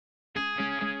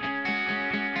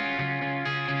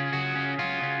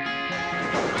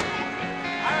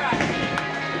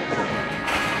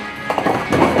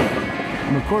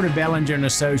McWhirter Bellinger and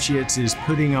Associates is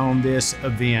putting on this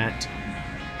event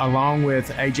along with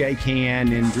AJ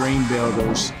Can and Dream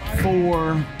Builders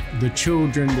for the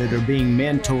children that are being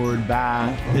mentored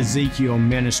by Ezekiel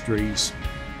Ministries.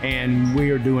 And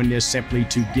we are doing this simply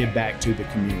to give back to the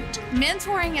community.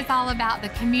 Mentoring is all about the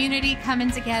community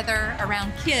coming together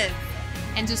around kids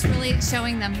and just really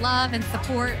showing them love and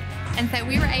support. And so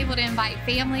we were able to invite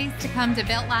families to come to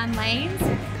Beltline Lanes.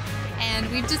 And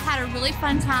we've just had a really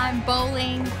fun time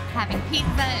bowling, having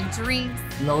pizza and drinks.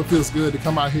 You know, it feels good to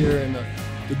come out here and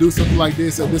to do something like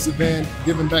this at this event,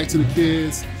 giving back to the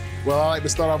kids. Well, I like to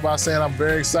start off by saying I'm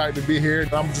very excited to be here.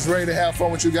 I'm just ready to have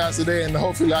fun with you guys today, and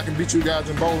hopefully I can beat you guys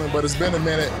in bowling, but it's been a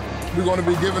minute. We're going to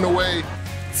be giving away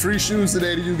free shoes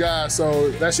today to you guys,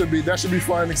 so that should be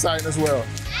fun and exciting as well.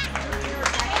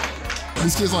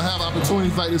 These kids don't have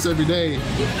opportunities like this every day,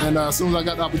 and as soon as I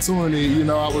got the opportunity, you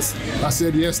know, I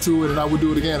said yes to it, and I would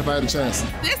do it again if I had a chance.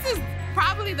 This is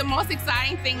probably the most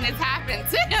exciting thing that's happened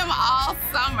to him all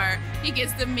summer. He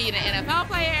gets to meet an NFL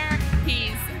player.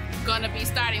 He's going to be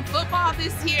starting football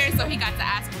this year, so he got to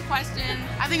ask him questions.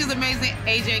 I think it's amazing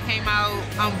AJ came out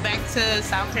back to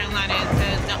South Carolina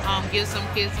to give some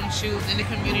kids some shoes in the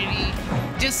community.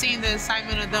 Just seeing the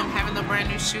excitement of them having the brand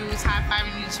new shoes,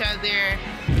 high-fiving each other,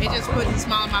 it just puts a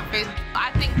smile on my face.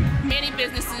 I think many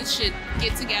businesses should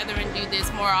get together and do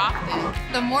this more often.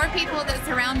 The more people that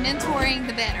surround mentoring,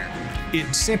 the better.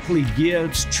 It simply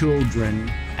gives children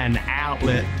an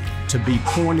outlet to be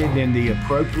pointed in the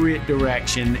appropriate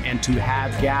direction and to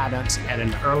have guidance at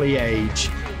an early age,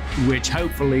 which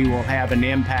hopefully will have an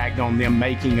impact on them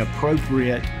making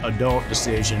appropriate adult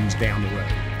decisions down the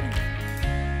road.